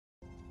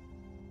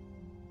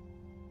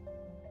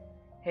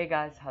Hey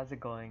guys, how's it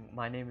going?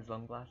 My name is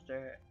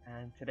Lungblaster,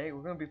 and today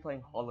we're gonna be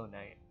playing Hollow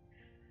Knight.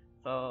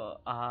 So,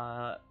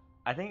 I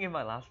think in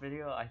my last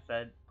video I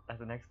said that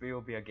the next video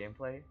will be a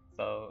gameplay.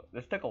 So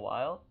this took a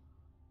while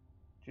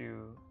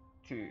to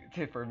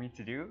for me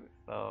to do.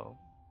 So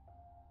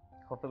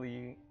hopefully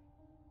you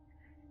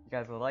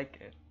guys will like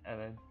it, and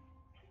then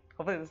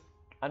hopefully this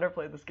I never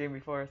played this game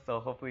before,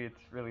 so hopefully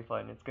it's really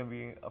fun. It's gonna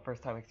be a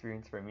first time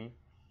experience for me.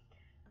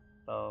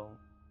 So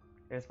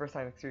it's first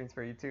time experience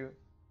for you too.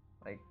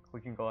 Like we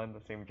can go on the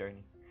same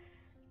journey.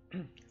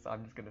 So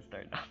I'm just gonna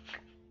start now.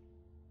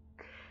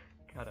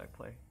 How do I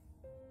play?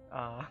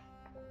 Uh,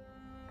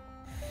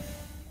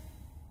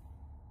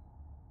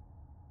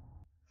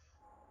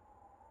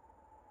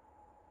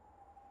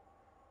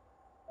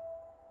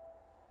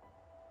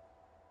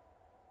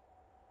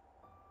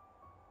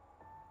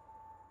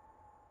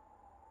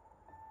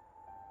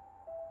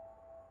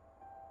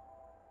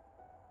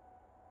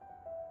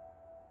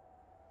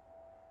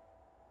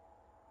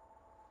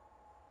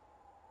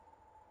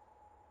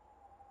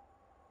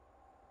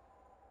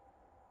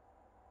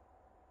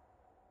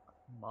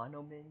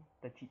 Monoman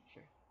the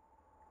teacher.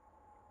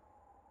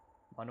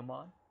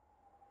 Monomon?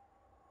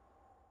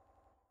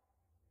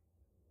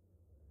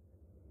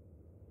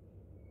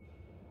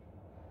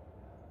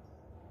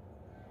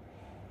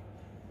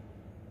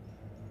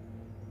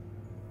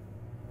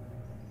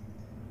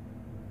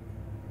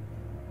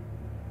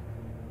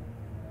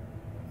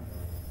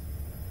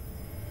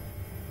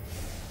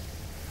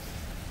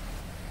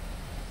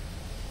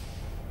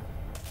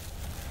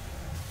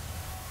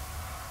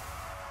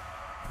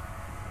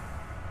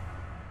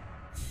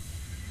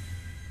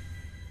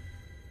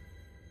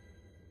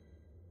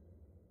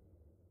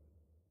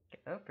 Okay,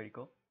 that was pretty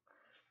cool.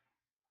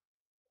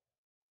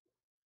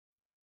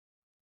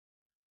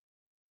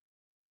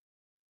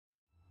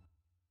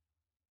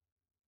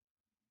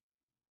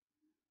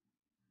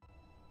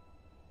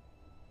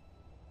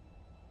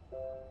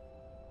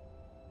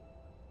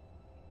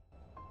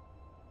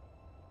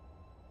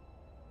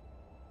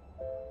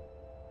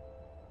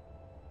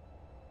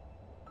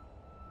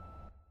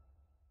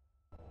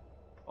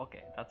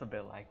 Okay, that's a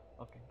bit like.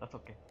 Okay, that's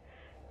okay.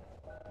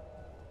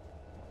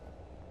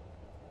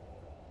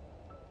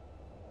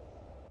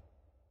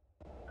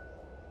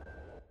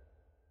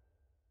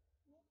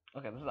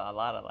 Okay, this is a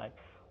lot of like.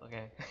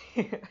 Okay.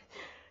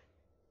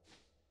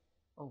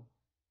 Oh.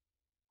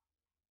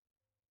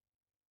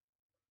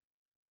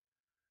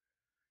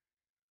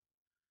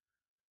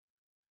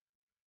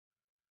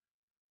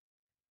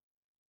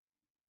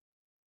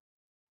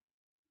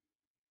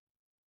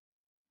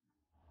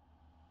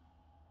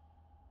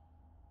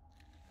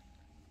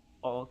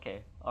 Oh,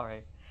 okay.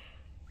 Alright.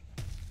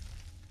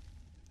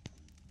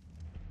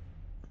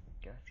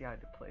 Okay, let's see how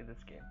to play this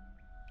game.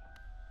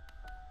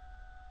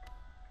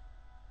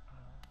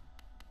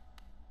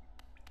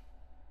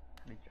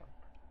 How do you jump?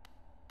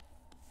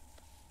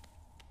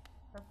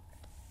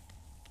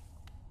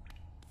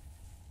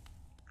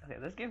 Okay,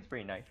 this game's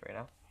pretty nice right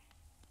now.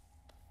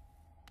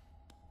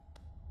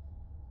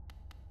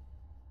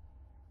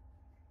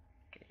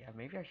 Okay, yeah,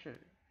 maybe I should.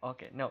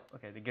 Okay, no.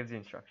 Okay, it gives you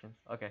instructions.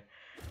 Okay.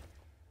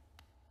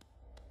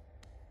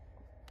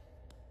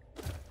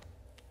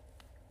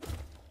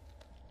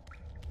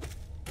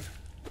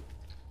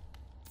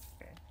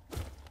 Okay.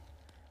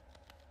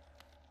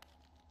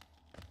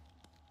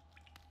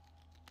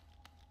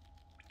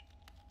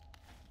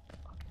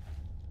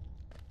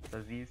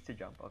 So Z's to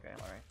jump. Okay,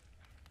 alright.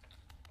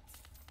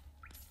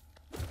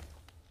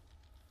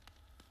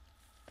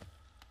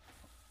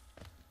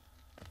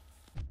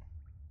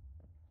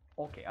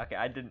 Okay, okay,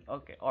 I didn't.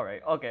 Okay,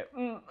 alright, okay.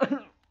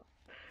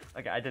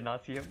 Okay, I did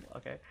not see him.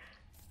 Okay.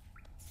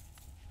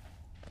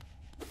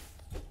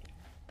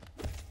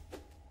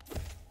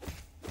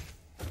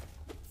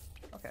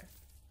 Okay.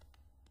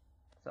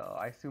 So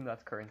I assume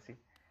that's currency.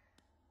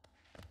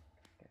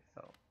 Okay,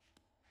 so.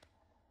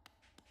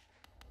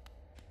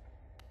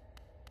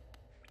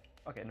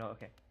 Okay, no,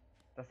 okay.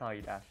 That's not how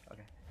you dash.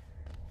 Okay.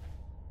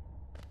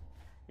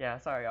 Yeah,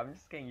 sorry, I'm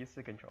just getting used to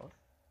the controls.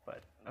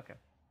 But, okay.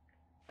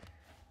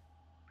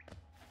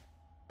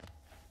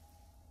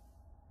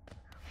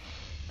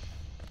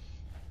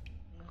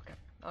 Okay,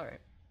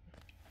 alright.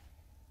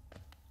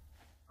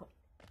 Oh.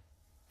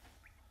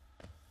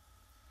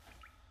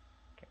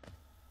 Okay.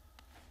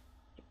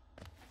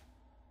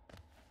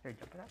 Here,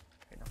 jump to that?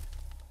 Okay, no.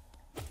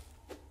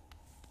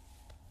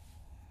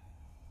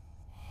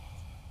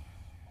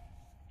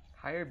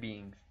 Higher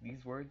beings,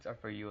 these words are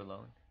for you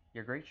alone.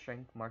 Your great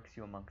strength marks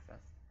you amongst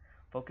us.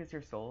 Focus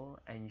your soul,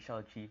 and you shall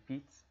achieve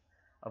feats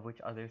of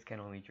which others can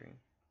only dream.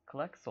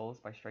 Collect souls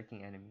by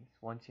striking enemies.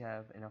 Once you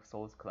have enough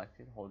souls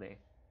collected, hold A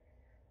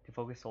to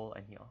focus soul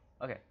and heal.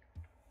 Okay.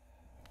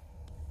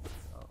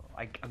 So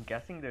I'm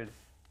guessing is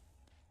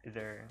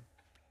there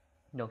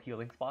no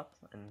healing spots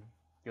and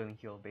you only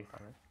heal based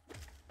on this.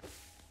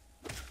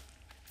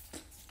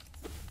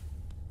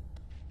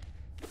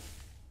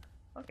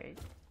 Okay.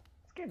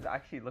 This game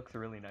actually looks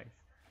really nice.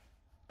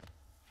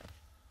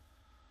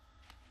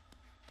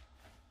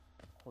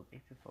 Hold A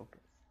to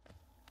focus.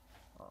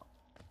 Oh,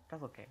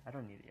 that's okay. I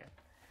don't need it yet.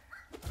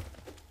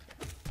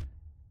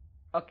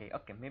 Okay,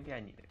 okay, maybe I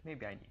need it.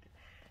 Maybe I need it.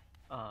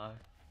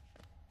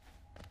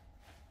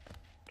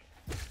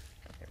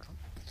 Here we go.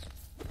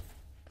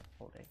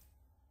 Whole day.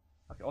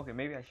 Okay, okay,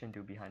 maybe I shouldn't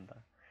do behind the.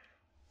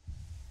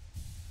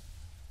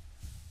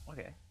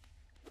 Okay.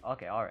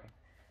 Okay, alright.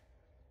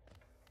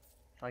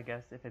 So I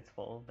guess if it's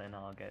full, then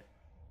I'll get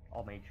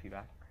all my HP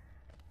back.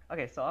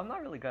 Okay, so I'm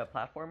not really good at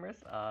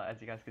platformers,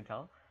 as you guys can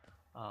tell.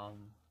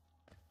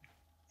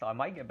 So I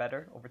might get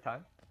better over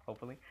time,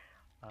 hopefully.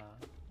 I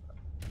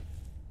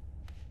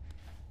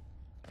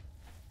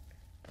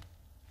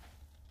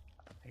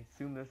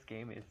assume this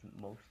game is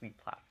mostly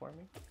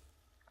platforming.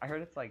 I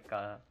heard it's like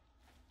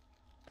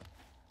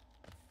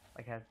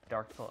has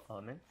Dark Soul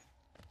elements.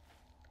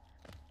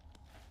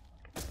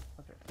 Okay,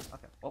 what's this?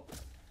 Okay, oh.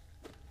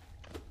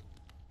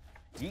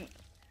 Yeet.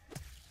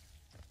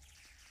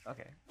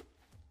 Okay.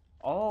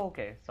 Oh,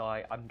 okay, so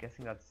I'm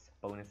guessing that's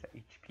bonus at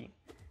HP.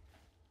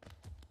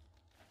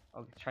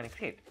 Oh, it's trying to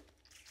escape.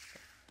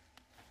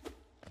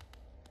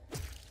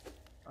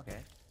 Okay,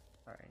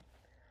 alright.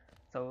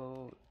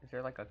 So, is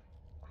there like a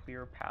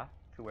clear path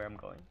to where I'm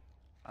going?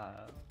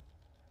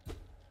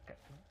 Okay,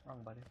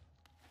 wrong button.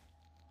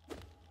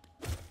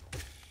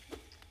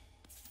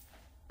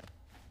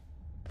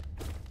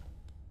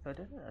 So it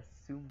doesn't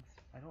assume,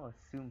 I don't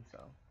assume so.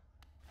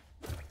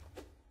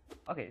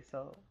 Okay,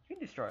 so you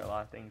can destroy a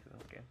lot of things in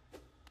this game.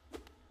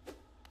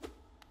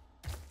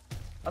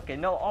 Okay,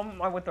 no,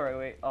 I went the right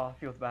way. Oh, it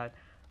feels bad.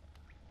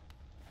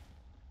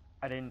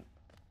 I didn't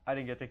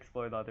get to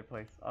explore the other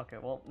place. Okay,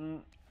 well,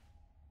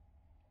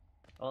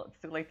 well, it's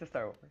too late to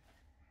start over.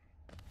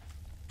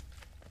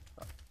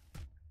 Oh.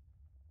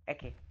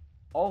 Okay.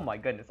 Oh my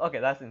goodness. Okay,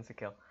 that's insta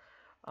kill.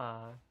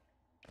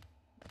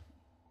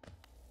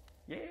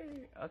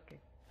 Yay. Okay.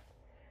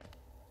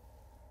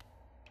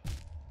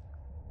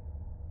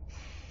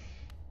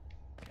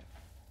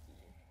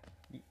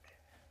 Yeet.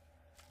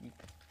 Yeet.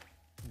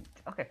 Yeet.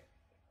 Okay.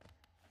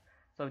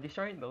 So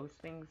destroying those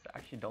things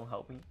actually don't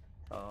help me,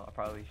 so I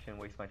probably shouldn't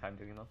waste my time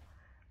doing them.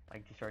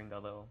 Like destroying the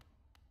little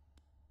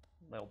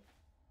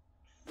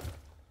is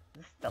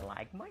this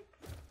stalagmites?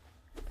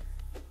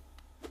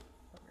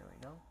 Don't really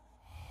know.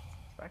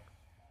 Respect.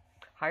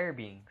 Higher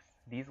beings.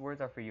 These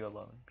words are for you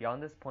alone.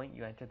 Beyond this point,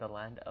 you enter the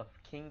land of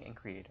King and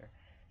Creator.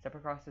 Step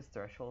across this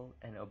threshold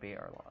and obey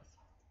our laws.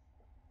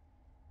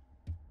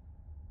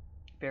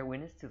 Bear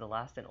witness to the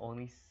last and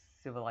only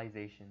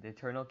civilization, the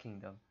eternal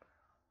kingdom.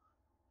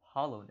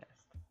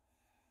 Hallownest.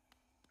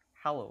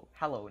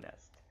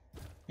 Hallownest.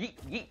 Yeet,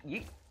 yeet,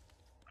 yeet.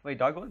 Wait,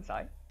 do I go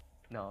inside?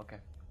 No, okay.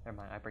 Never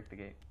mind, I break the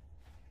gate.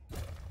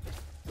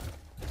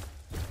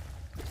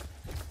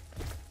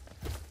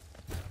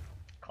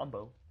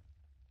 Combo.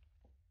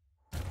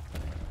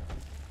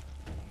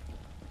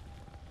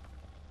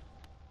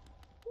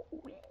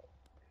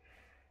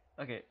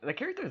 Okay, the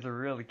characters are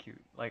really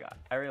cute. Like,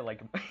 I really like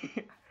him.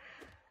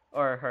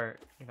 Or her,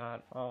 you know, I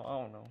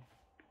don't know.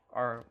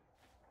 Or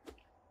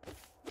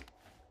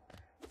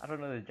I don't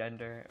know the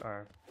gender,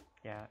 or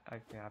yeah, I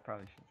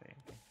probably shouldn't say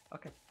anything.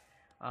 Okay.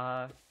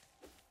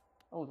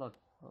 Oh look,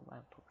 a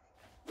lamppost.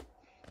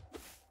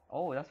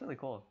 Oh, that's really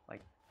cool.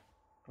 Like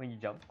when you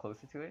jump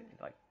closer to it,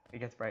 like it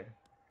gets brighter.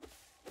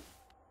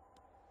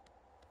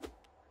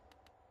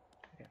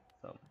 Okay,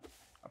 so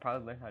I'll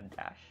probably learn how to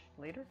dash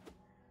later.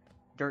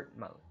 Dirt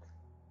mode.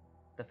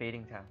 The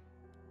fading town.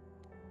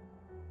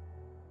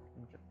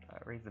 Let me just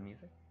raise the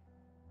music.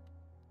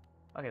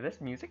 Okay,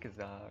 this music is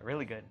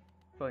really good.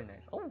 It's really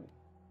nice. Oh.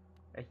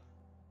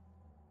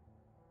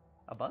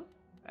 A bug,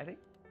 I think.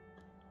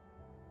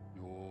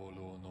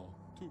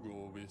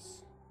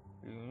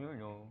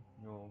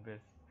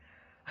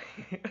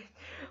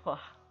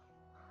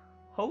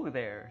 Ho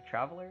there,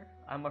 traveler.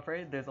 I'm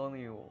afraid there's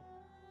only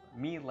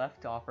me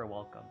left to offer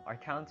welcome. Our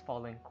town's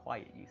fallen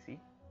quiet, you see.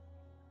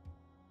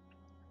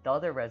 The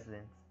other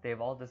residents, they've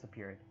all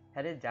disappeared,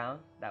 headed down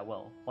that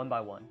well, one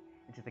by one,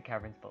 into the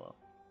caverns below.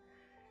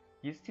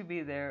 Used to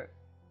be there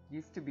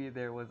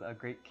was a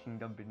great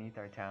kingdom beneath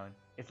our town.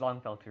 It's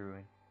long fell to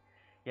ruin.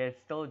 Yet it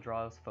still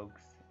draws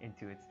folks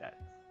into its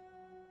depths.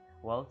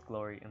 Wealth,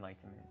 glory,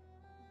 enlightenment.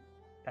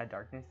 That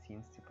darkness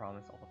seems to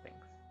promise all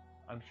things.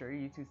 I'm sure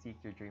you two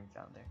seek your dreams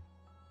down there.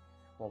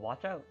 Well,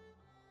 watch out!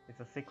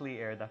 It's a sickly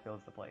air that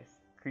fills the place.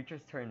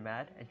 Creatures turn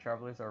mad, and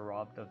travelers are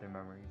robbed of their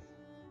memories.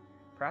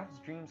 Perhaps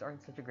dreams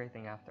aren't such a great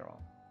thing after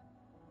all.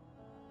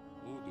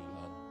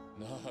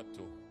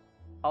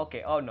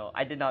 Okay, oh no,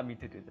 I did not mean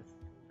to do this.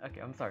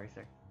 Okay, I'm sorry,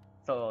 sir.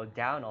 So,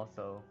 down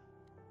also.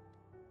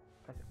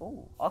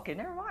 Oh, okay,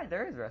 never mind.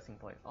 There is a resting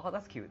place. Oh,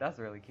 that's cute. That's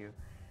really cute.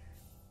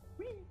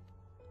 Whee!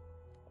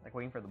 Like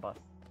waiting for the bus.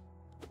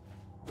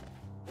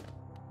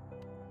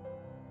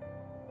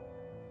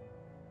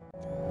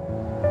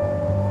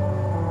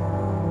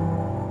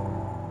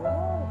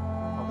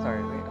 Oh,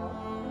 sorry. Wait.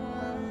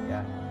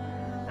 Yeah.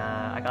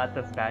 I got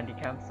this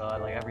Bandicam, so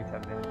like every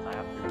 10 minutes I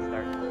have to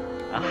restart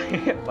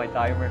my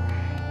timer.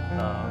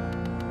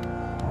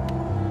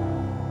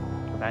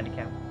 The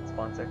Bandicam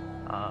sponsor.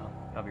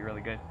 That'll be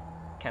really good.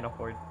 Can't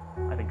afford,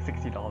 I think,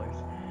 $60.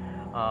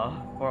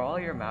 For all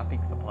your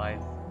mapping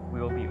supplies, we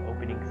will be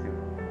opening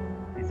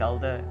soon. The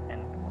Zelda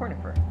and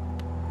Cornifer.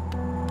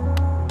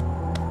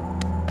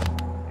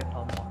 Guess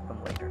I'll unlock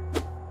them later.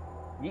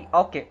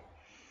 Okay.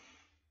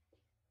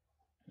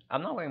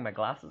 I'm not wearing my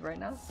glasses right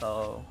now,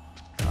 so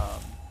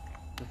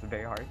this is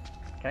very hard.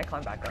 Can I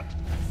climb back up?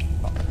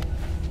 Oh,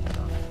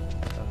 no.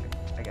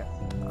 I guess.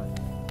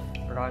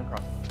 Forgotten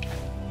cross.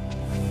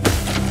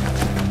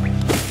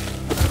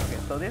 Okay,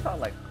 so these are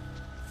like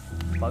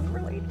bug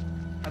related,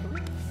 I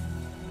believe.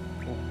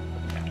 Ooh,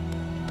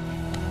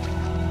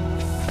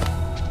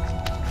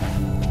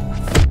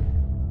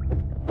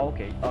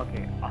 okay,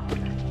 okay.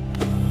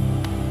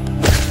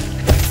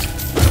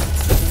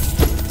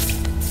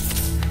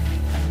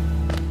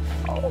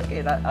 Oh,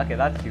 okay,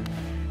 that's cute.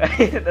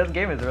 This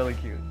game is really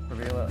cute. For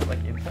real,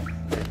 like insects,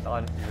 it's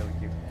honestly really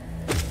cute.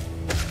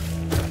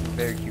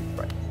 Very cute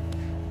sprites.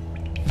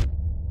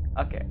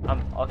 Okay,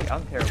 I'm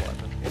terrible at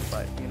this game,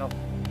 but you know,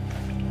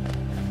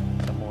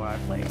 the more I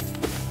play,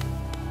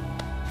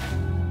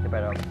 the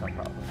better I'll become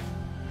probably.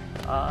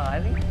 I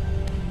think,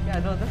 yeah,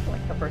 no, this is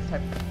like the first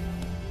time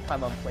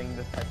I'm playing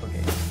this type of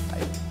game, I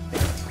think.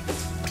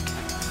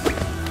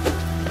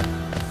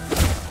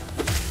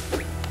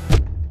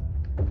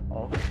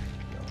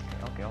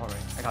 Okay,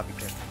 alright, I gotta be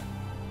careful.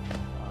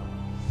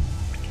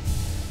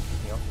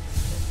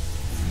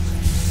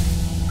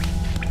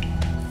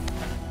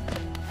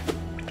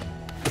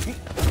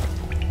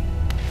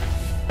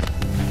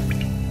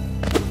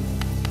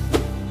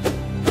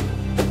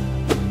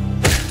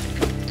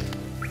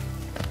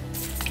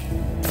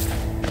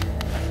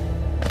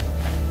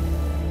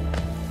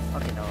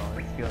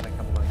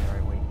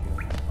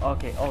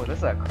 Okay, oh, this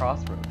is a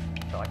crossroad,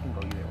 so I can go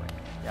either way.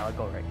 Yeah, I'll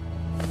go right.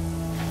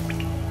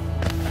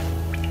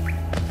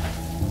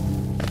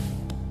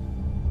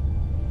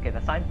 Okay,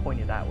 the sign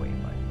pointed that way,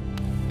 but...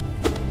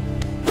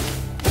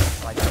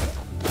 like that.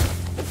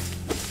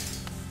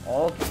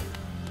 Okay.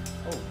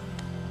 Oh,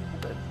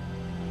 what's this?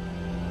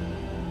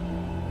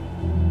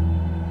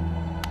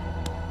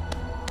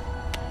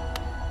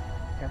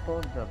 Temple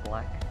of the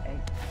Black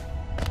Egg.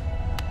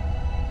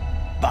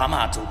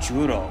 Bamato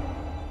churro.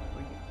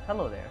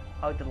 Hello there.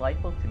 How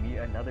delightful to meet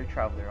another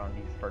traveler on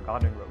these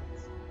forgotten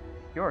roads.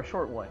 You're a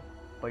short one,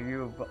 but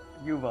you've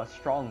a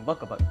strong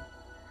look about you.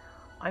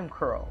 I'm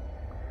Kuro.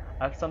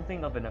 I have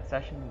something of an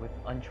obsession with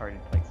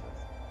uncharted places.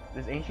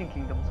 This ancient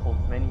kingdom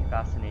holds many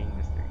fascinating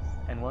mysteries,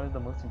 and one of the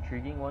most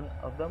intriguing one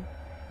of them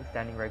is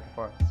standing right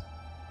before us.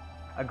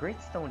 A great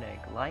stone egg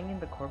lying in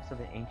the corpse of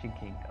an ancient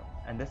kingdom.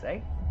 And this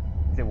egg?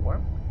 Is it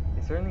warm?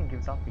 It certainly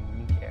gives off a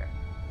unique air.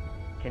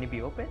 Can it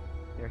be opened?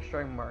 There are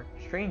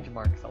strange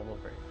marks all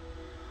over it.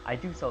 I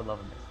do so love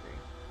a mystery,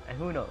 and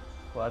who knows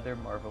what other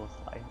marvels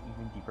lie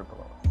even deeper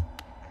below us.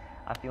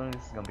 I have a feeling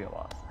this is gonna be a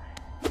loss.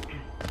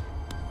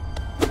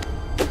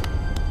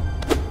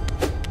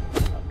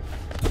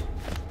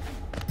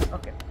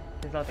 Okay,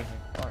 there's nothing here.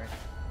 Alright.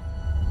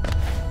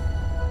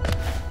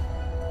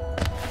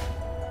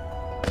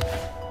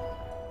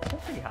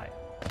 That's pretty high.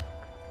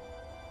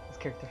 This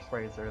character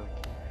sprite is really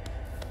cute.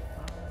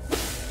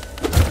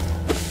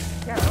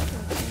 Yeah, I was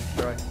gonna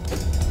destroy.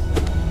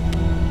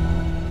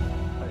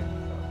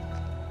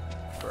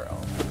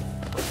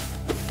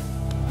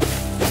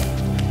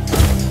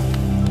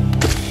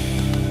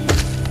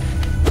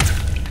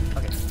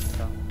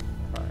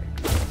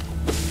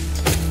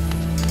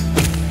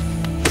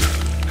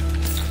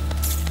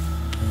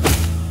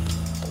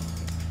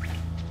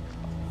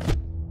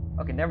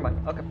 Okay, never mind.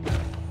 Okay.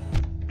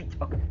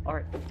 Okay,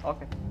 alright.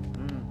 Okay.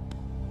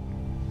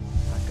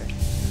 Not good.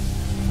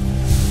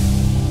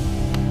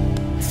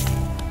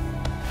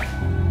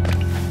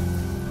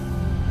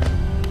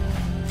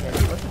 Yeah, if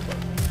you listen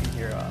close, you can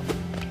hear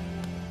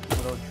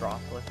little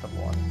droplets of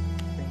water.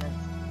 Pretty nice.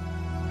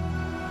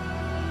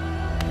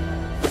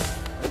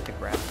 Like the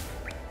grass.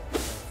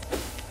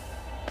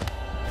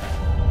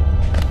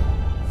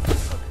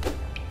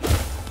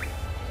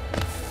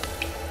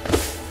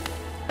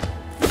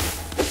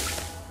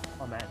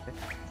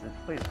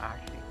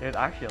 There's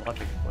actually a lot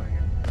to explore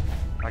here.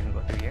 I can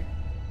go through here?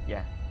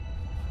 Yeah.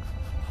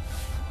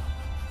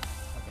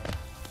 Okay.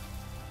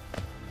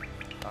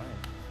 Alright.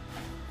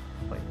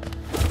 Wait.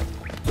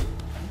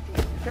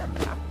 Is there a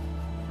map?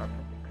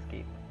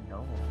 Escape?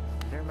 No.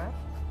 Is there a map?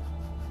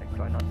 Like,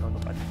 do I not know the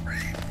button?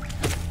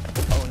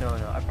 Oh no.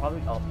 I'll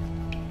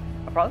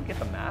probably get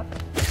the map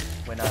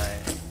when I,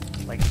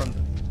 like, from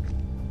the...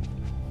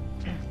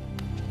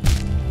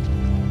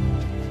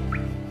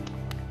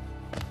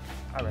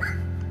 Alright.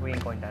 We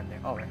ain't going down there.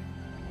 Alright.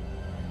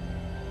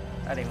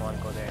 I didn't want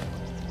to go there anymore.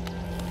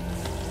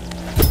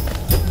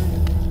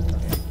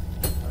 Okay.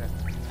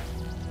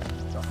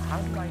 So how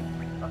do I...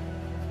 Okay.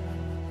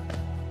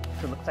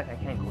 So it looks like I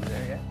can't go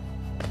there yet.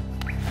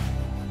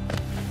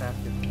 I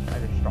have to be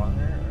either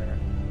stronger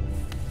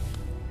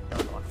or...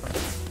 unlock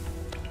something.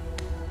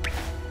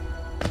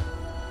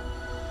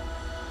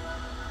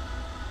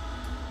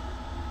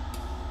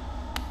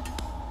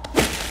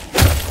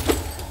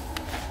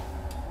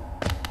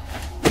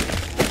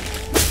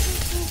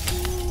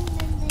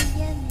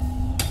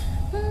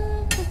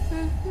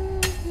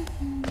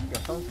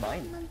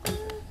 fine.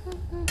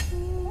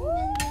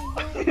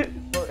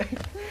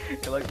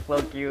 It looks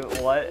so cute.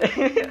 What?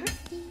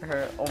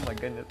 Oh my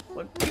goodness,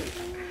 so cute.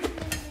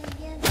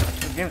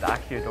 This game's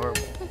actually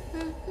adorable.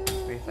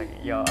 Wait a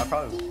second. Yo, I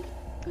probably.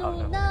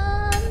 Oh no.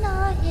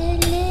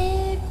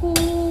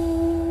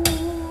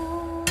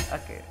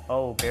 Okay.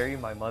 Oh, bury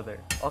my mother.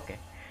 Okay.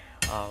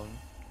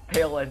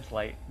 Pale and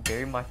slight.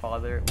 Bury my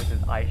father with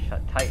his eyes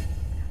shut tight.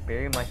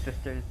 Bury my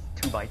sisters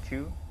 2 by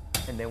 2.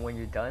 And then when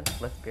you're done,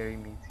 let's bury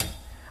me too.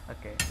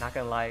 Okay, not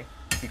gonna lie,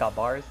 you got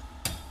bars,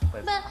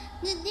 but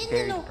it's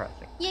very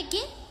depressing.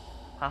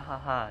 Ha ha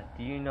ha,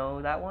 do you know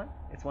that one?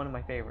 It's one of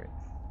my favorites.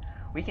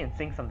 We can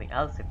sing something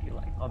else if you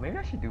like. Oh, maybe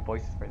I should do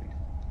voices for these.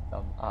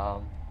 I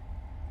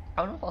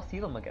don't know if I'll see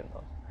them again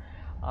though.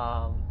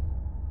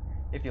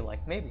 If you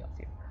like, maybe I'll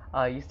see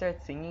them. You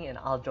start singing and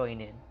I'll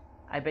join in.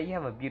 I bet you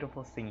have a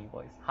beautiful singing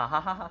voice. Ha ha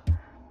ha ha.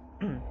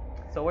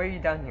 So what are you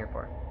down here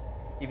for?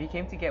 If you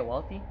came to get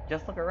wealthy,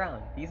 just look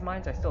around. These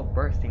mines are still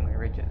bursting with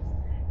riches.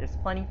 There's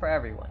plenty for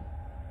everyone.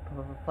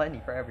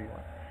 Plenty for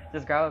everyone.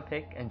 Just grab a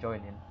pick and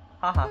join in.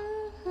 Haha.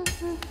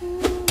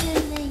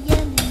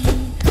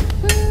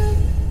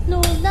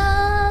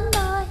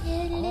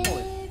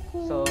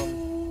 Oh, so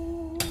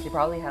they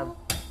probably have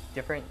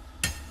different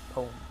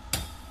poems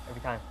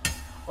every time.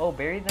 Oh,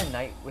 bury the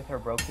knight with her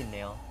broken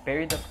nail.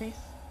 Bury the priest.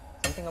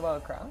 Something about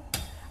a crown?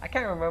 I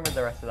can't remember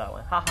the rest of that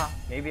one. Haha.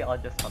 Maybe I'll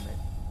just hum it.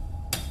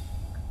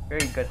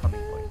 Very good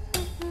humming voice.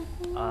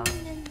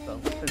 So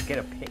let's just get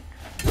a pick.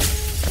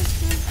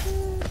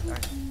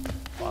 Right.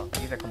 Wow,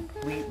 these are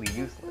completely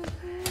useless.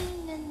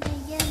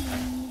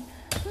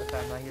 But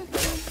I'm not here to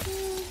get off.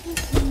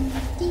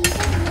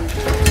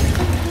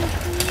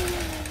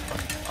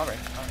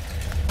 Alright.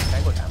 Can I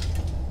go down?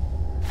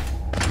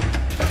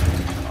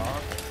 Oh,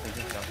 okay,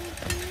 just jump.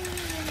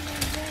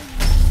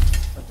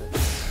 What's this?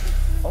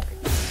 Okay.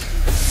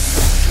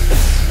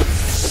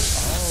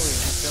 Oh,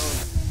 it's still.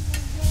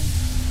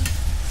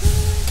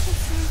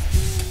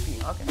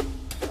 Okay.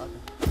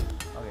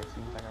 Okay,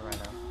 seems like I ran out.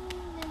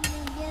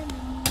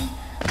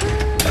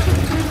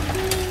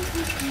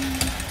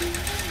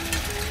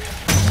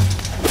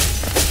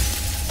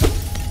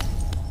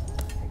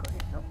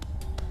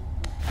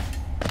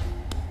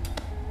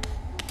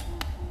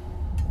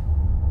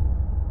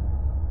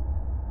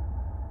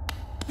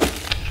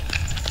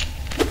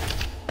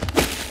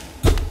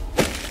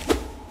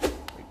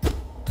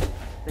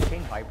 The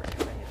chain vibrated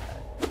when I hit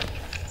that.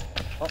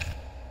 Oh.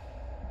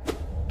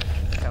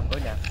 Okay, I'm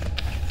going down.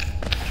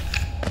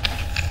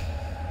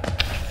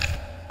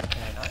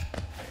 Can I not?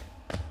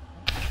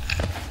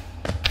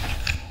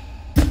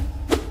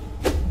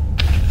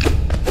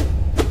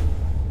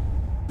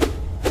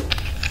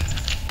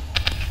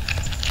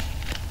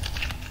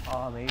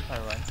 Oh, maybe if I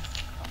run.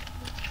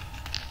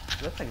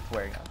 It looks like it's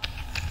wearing out.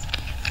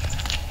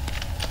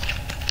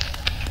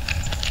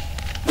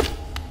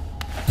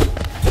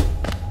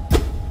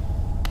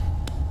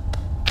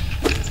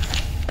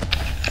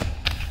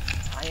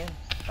 I am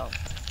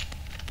stumped.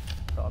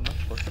 So am I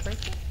supposed to break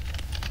it?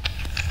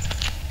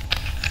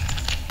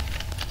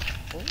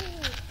 Ooh.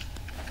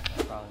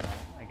 Probably not,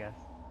 I guess.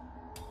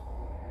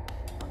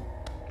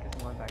 Guess I'm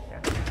going back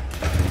there.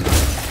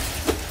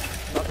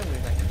 Nothing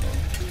really nice to go.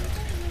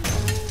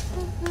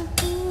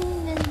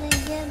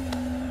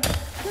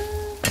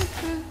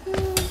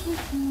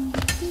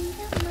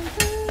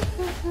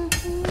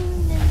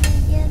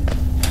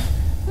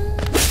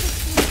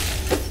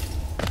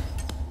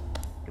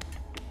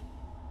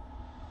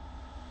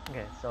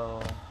 Okay, so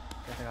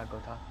guess I gotta go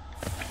talk.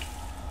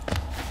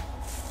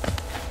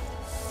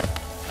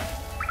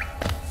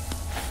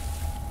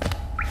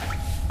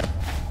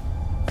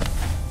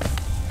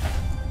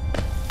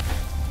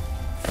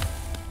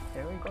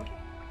 There we go.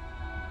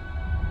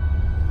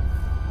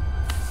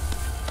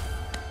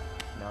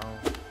 No.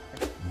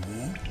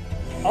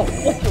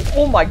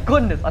 Oh my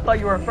goodness! I thought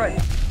you were a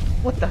friend.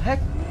 What the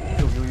heck?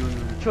 Yo,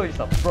 chill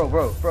yourself,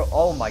 bro.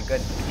 Oh my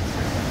goodness.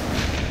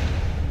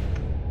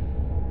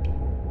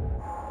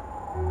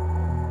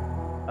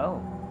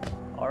 Oh,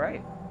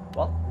 alright.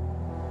 Well,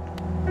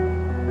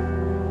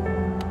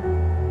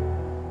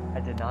 I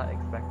did not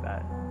expect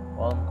that.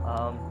 Well,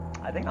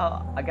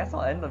 I guess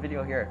I'll end the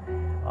video here.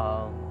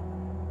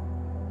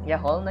 Yeah,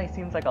 Hollow Knight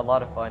seems like a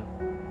lot of fun,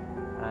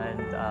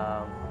 and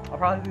I'll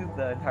probably do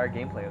the entire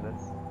gameplay of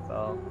this.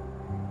 So,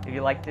 if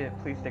you liked it,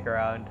 please stick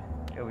around.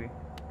 It'll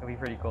be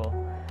pretty cool,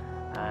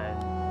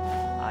 and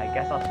I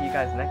guess I'll see you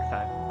guys next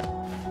time.